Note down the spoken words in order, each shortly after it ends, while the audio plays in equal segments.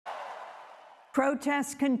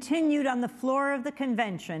Protests continued on the floor of the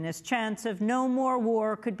convention as chants of "No More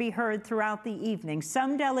War" could be heard throughout the evening.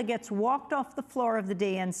 Some delegates walked off the floor of the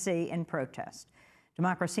DNC in protest.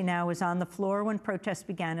 Democracy Now! Was on the floor when protests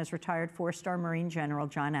began as retired four-star Marine General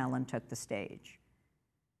John Allen took the stage.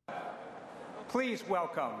 Please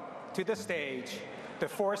welcome to the stage the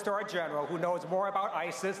four-star general who knows more about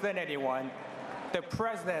ISIS than anyone, the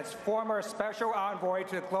President's former special envoy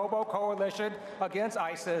to the Global Coalition Against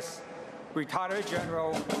ISIS, retired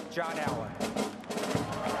General John Allen.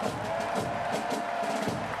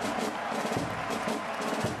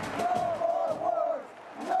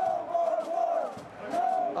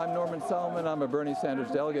 I'm Norman Solomon. I'm a Bernie Sanders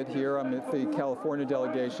delegate here. I'm at the California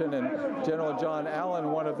delegation, and General John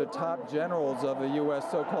Allen, one of the top generals of the U.S.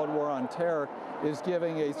 so-called war on terror, is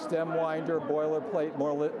giving a stem-winder, boilerplate,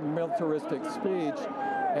 militaristic speech.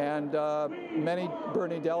 And many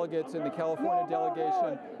Bernie delegates in the California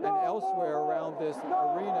delegation and elsewhere around this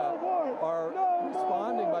arena are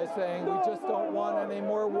responding by saying, we just don't want any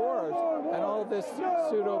more wars. And all this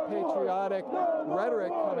pseudo-patriotic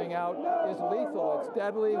rhetoric coming out is lethal. It's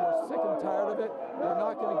deadly. We're sick and tired of it. We're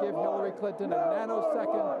not going to give Hillary Clinton a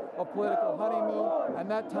nanosecond of political honeymoon, and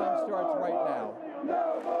that time starts right now.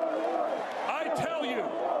 I tell you,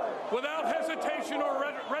 without hesitation or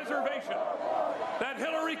reservation, that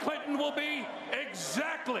Hillary Clinton will be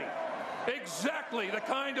exactly the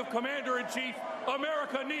kind of commander-in-chief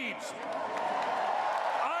America needs.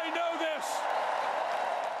 I know this.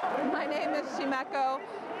 My name is Shimeko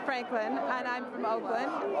Franklin, and I'm from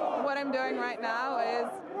Oakland. What I'm doing right now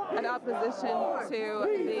is an opposition to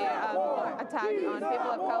the attack on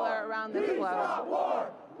people of color around this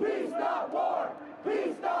globe. Please stop war!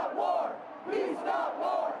 Please stop war! Please stop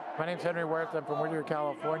war! My name's Henry Worth. I'm from Whittier,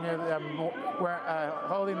 California. We're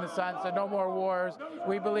holding the sign, so no more wars.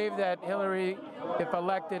 We believe that Hillary, if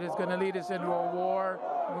elected, is going to lead us into a war.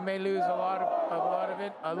 We may lose a lot of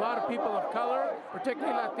it. A lot of people of color,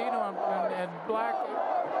 particularly Latino and Black,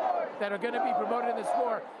 that are going to be promoted in this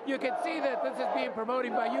war. You can see that this is being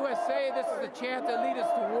promoted by USA. This is a chant to lead us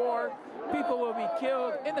to war. People will be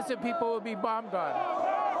killed. Innocent people will be bombed on.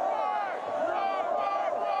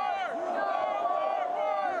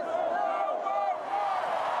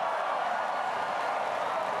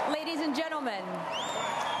 Ladies and gentlemen,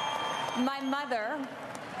 my mother,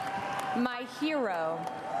 my hero,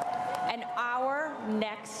 and our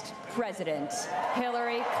next president,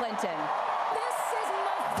 Hillary Clinton. This is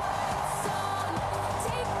my fight song.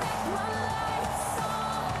 Take back my life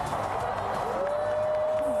song.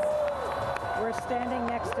 We're standing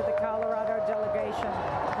next to the Colorado delegation.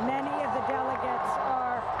 Many of the delegates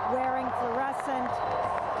are wearing fluorescent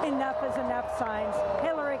 "Enough is enough" signs.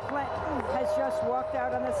 Hillary Clinton has just walked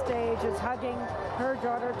out on the stage, is hugging her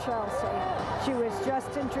daughter Chelsea. She was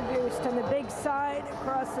just introduced, and the big sign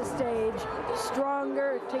across the stage,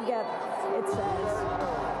 "Stronger Together," it says.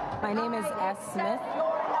 My name is S. Smith.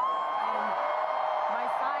 My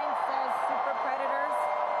sign says "Super Predators,"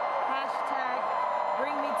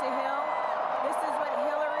 #Bring Me to Hill. This is what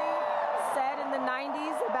Hillary said in the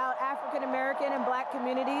 90s about African American and Black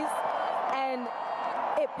communities, and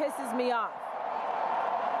it pisses me off.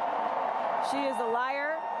 She is a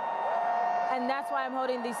liar, and that's why I'm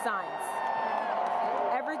holding these signs.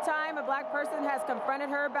 Every time a Black person has confronted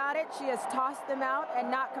her about it, she has tossed them out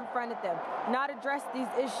and not confronted them, not addressed these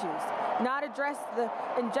issues, not addressed the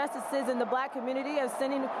injustices in the Black community of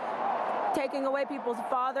taking away people's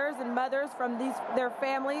fathers and mothers from their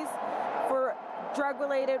families for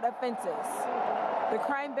drug-related offenses. The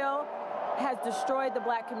crime bill has destroyed the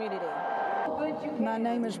Black community. My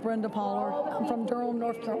name is Brenda Pollard. I'm from Durham,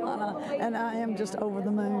 North Carolina, and I am just over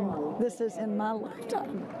the moon. This is in my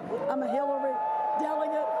lifetime. I'm a Hillary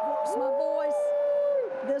delegate. It's my voice.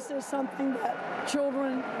 This is something that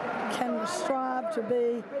children can strive to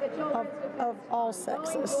be of all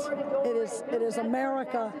sexes. It is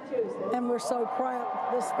America, and we're so proud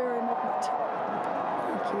of this very moment.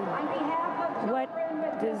 Thank you. What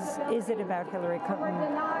is it about Hillary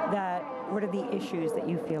Clinton what are the issues that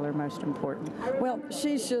you feel are most important? Well,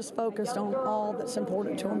 she's just focused on all that's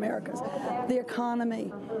important to Americans. The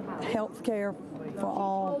economy, health care for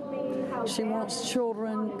all. She wants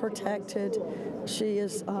children protected. She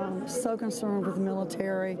is so concerned with the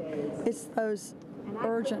military. It's those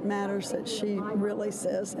urgent matters that she really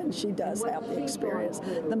says, and she does have the experience,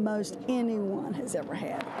 the most anyone has ever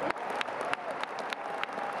had.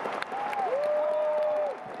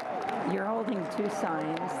 You're holding two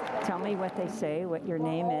signs. Tell me what they say, what your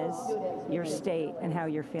name is, your state, and how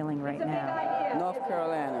you're feeling right now. North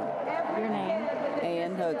Carolina. Your name?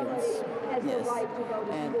 Ann Huggins. Yes.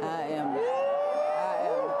 And I am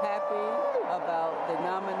happy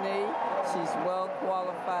she's well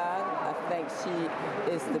qualified. I think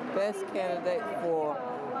she is the best candidate for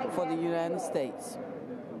the United States.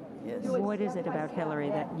 Yes. What is it about Hillary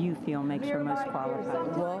that you feel makes her most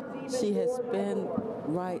qualified? Well, she has been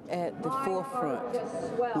right at the forefront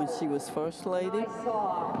when she was First Lady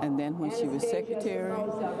and then when she was Secretary.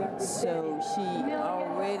 So she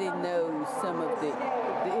already knows some of the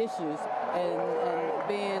issues. And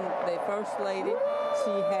being the First Lady,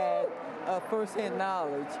 she had first-hand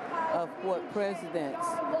knowledge of what presidents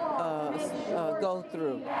go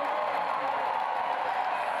through.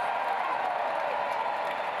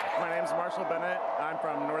 My name's Marshall Bennett. I'm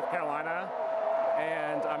from North Carolina,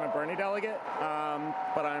 and I'm a Bernie delegate,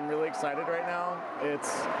 but I'm really excited right now.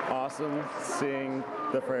 It's awesome seeing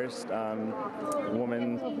the first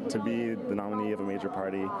woman to be the nominee of a major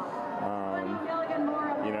party.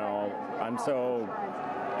 I'm so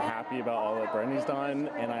happy about all that Bernie's done,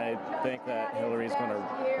 and I think that Hillary's going to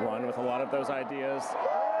run with a lot of those ideas,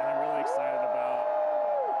 and I'm really excited about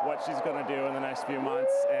what she's going to do in the next few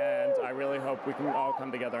months, and I really hope we can all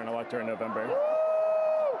come together and elect her in November.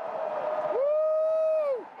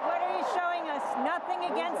 What are you showing us? Nothing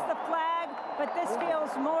against the flag, but this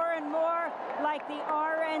feels more and more like the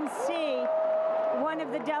RNC. One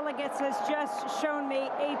of the delegates has just shown me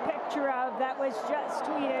a picture of that was just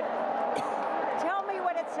tweeted. Tell me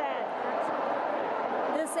what it said.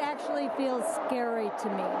 This actually feels scary to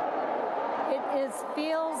me. It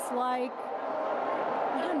feels like,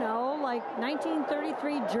 I don't know, like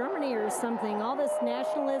 1933 Germany or something. All this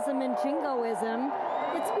nationalism and jingoism,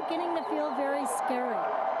 it's beginning to feel very scary.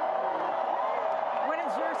 What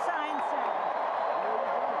does your sign say?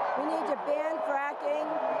 We need to ban fracking,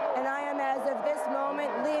 and I am, as of this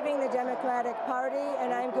moment, leaving the Democratic Party,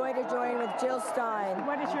 and I'm going to join with Jill Stein.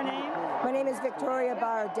 What is your name? My name is Victoria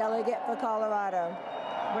Barr, delegate for Colorado.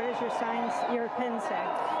 What does your pin say?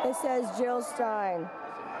 It says Jill Stein,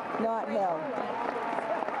 not Hill.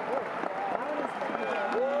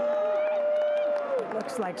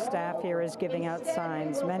 Looks like staff here is giving out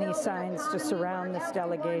signs, many signs to surround this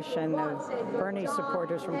delegation of Bernie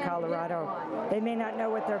supporters from Colorado. They may not know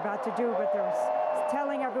what they're about to do, but they're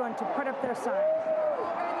telling everyone to put up their signs.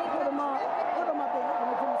 Put them up. Put them up.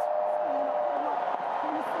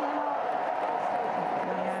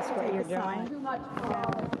 Can I ask what you're doing?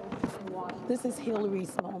 This is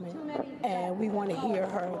Hillary's moment, and we want to hear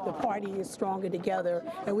her. The party is stronger together,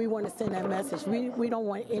 and we want to send that message. We don't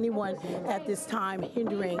want anyone at this time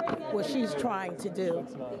hindering what she's trying to do.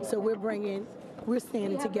 So we're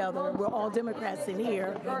standing together. We're all Democrats in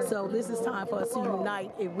here, so this is time for us to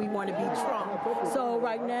unite if we want to beat Trump. So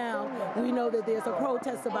right now, we know that there's a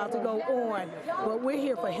protest about to go on, but we're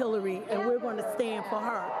here for Hillary, and we're going to stand for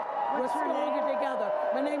her. We're stronger together.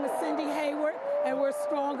 My name is Cindy Hayward, and we're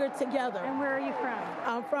stronger together. And where are you from?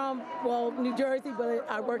 I'm from, New Jersey, but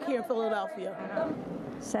I work here in Philadelphia.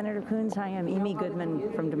 Senator Coons, hi, I'm Amy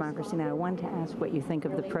Goodman from Democracy Now! I wanted to ask what you think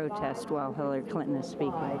of the protest while Hillary Clinton is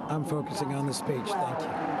speaking. I'm focusing on the speech, thank you.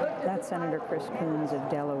 That's Senator Chris Coons of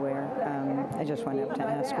Delaware. I just wanted to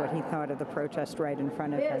ask what he thought of the protest right in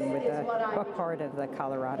front of him with a part of the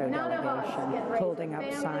Colorado delegation holding up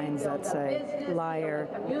signs that say liar,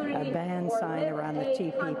 a ban sign around the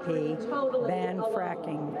TPP, ban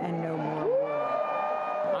fracking, and no more war.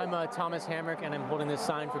 I'm Thomas Hamrick, and I'm holding this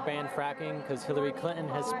sign for ban fracking because Hillary Clinton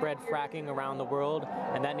has spread fracking around the world,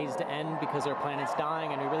 and that needs to end because our planet's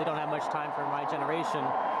dying, and we really don't have much time for my generation.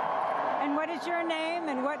 And what is your name,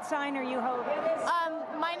 and what sign are you holding?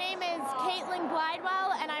 My name is Caitlin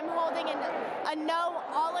Glidewell, and I'm holding a no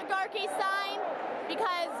oligarchy sign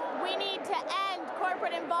because we need to end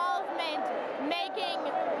corporate involvement, making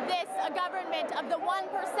this a government of the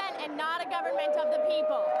 1% and not a government of the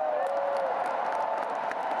people.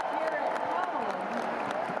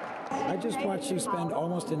 I just watched you spend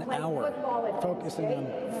almost an hour focusing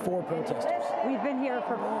on 4 protesters. We've been here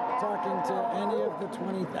for talking to any of the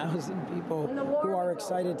 20,000 people who are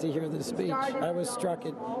excited to hear this speech. I was struck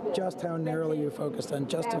at just how narrowly you focused on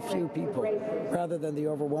just a few people, rather than the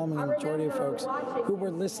overwhelming majority of folks who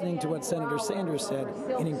were listening to what Senator Sanders said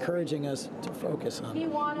and encouraging us to focus on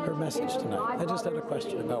her message tonight. I just had a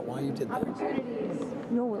question about why you did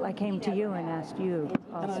that. No, I came to you and asked you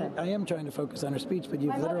also. And I am trying to focus on her speech, but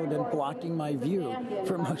you've literally been blocking my view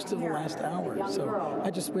for most of the last hour. So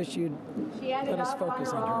I just wish you'd let us focus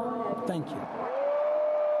on her. Thank you.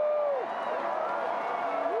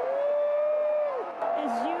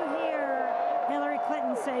 As you hear Hillary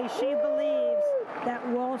Clinton say she believes that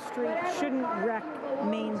Wall Street shouldn't wreck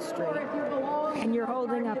Main Street, and you're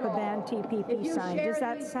holding up a ban TPP sign, does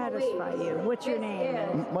that satisfy you? What's your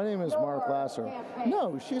name? My name is Mark Lasser.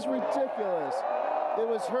 No, she's ridiculous. It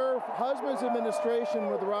was her husband's administration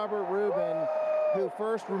with Robert Rubin who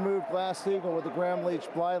first removed Glass-Steagall with the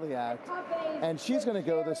Gramm-Leach-Bliley Act, and she's going to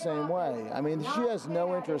go the same way. I mean, she has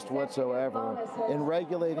no interest whatsoever in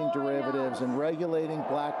regulating derivatives, in regulating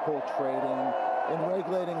black pull trading, in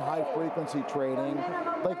regulating high-frequency trading.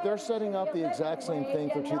 Like, they're setting up the exact same thing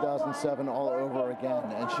for 2007 all over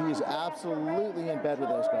again, and she is absolutely in bed with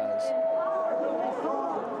those guys.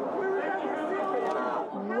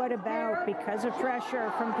 What about, because of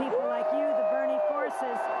pressure from people like you, the Bernie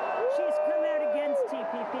forces, she's come out against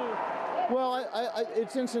TPP? Well,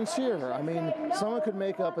 it's insincere. I mean, someone could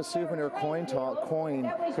make up a souvenir coin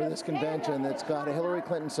for this convention that's got a Hillary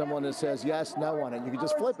Clinton symbol that says yes, no on it. You can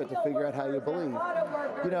just flip it to figure out how you believe.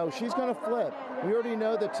 You know, she's going to flip. We already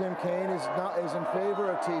know that Tim Kaine is in favor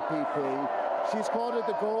of TPP. She's called it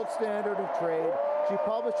the gold standard of trade. She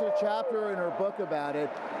published a chapter in her book about it.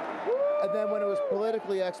 And then when it was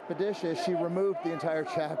politically expeditious, she removed the entire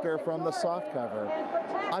chapter from the soft cover.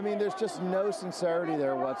 I mean, there's just no sincerity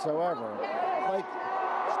there whatsoever. Like,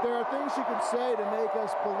 there are things she could say to make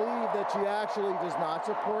us believe that she actually does not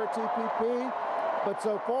support TPP, but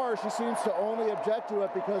so far she seems to only object to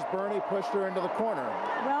it because Bernie pushed her into the corner.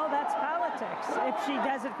 Well, that's politics. If she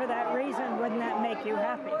does it for that reason, wouldn't that make you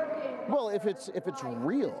happy? Well, if it's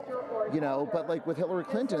real, you know, but like with Hillary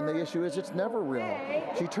Clinton, the issue is it's never real.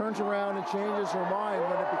 She turns around and changes her mind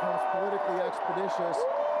when it becomes politically expeditious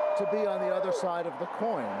to be on the other side of the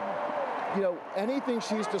coin. You know, anything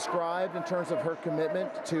she's described in terms of her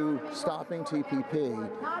commitment to stopping TPP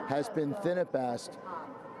has been thin at best,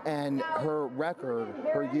 and her record,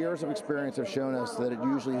 her years of experience have shown us that it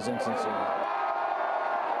usually is insincere.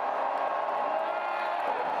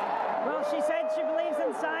 Well, she said she believes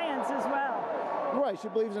in science as well. Right, she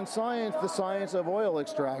believes in science, the science of oil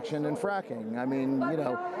extraction and fracking. I mean,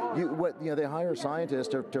 they hire scientists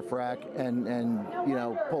to frack and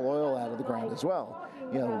pull oil out of the ground as well.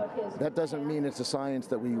 You know, that doesn't mean it's a science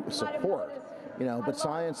that we support. You know, but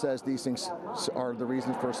science says these things are the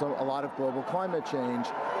reasons for a lot of global climate change,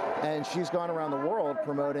 and she's gone around the world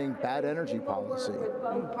promoting bad energy policy.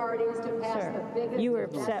 Sir, you were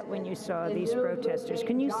upset when you saw these protesters.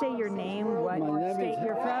 Can you say your name, what state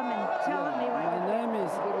you're from, and tell me what... My name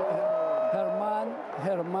is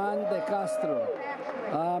Germán de Castro.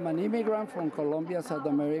 I'm an immigrant from Colombia, South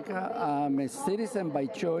America. I'm a citizen by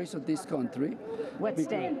choice of this country. What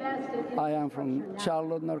state? I am from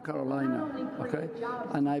Charlotte, North Carolina, okay?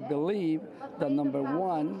 And I believe that number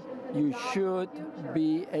one, you should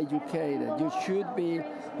be educated. You should be,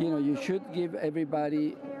 you should give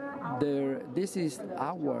everybody this is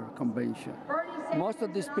our convention. Most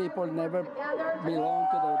of these people never belong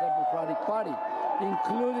to the Democratic Party,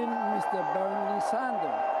 including Mr. Bernie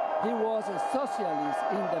Sanders. He was a socialist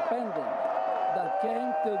independent that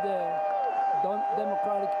came to the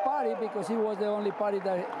Democratic Party because he was the only party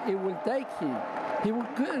that it will take him. He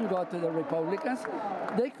couldn't go to the Republicans.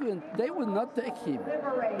 They would not take him.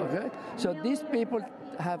 Okay? So these people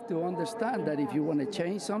have to understand that if you want to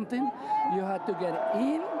change something, you have to get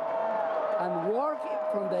in and work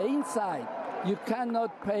from the inside. You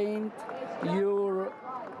cannot paint your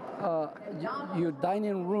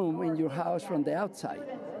dining room in your house from the outside.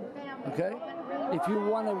 Okay? If you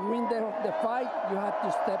want to win the fight, you have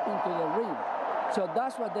to step into the ring. So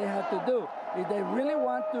that's what they have to do. If they really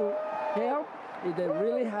want to help, if they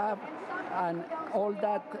really have all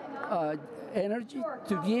that energy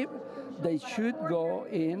to give, they should go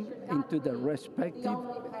into the respective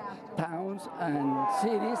towns and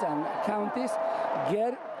cities and counties,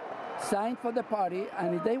 get signed for the party,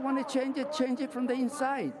 and if they want to change it from the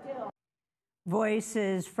inside.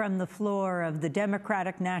 Voices from the floor of the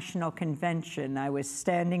Democratic National Convention. I was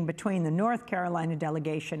standing between the North Carolina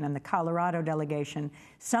delegation and the Colorado delegation.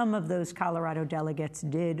 Some of those Colorado delegates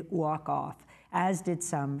did walk off, as did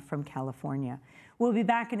some from California. We'll be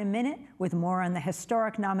back in a minute with more on the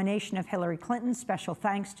historic nomination of Hillary Clinton. Special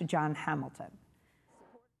thanks to John Hamilton.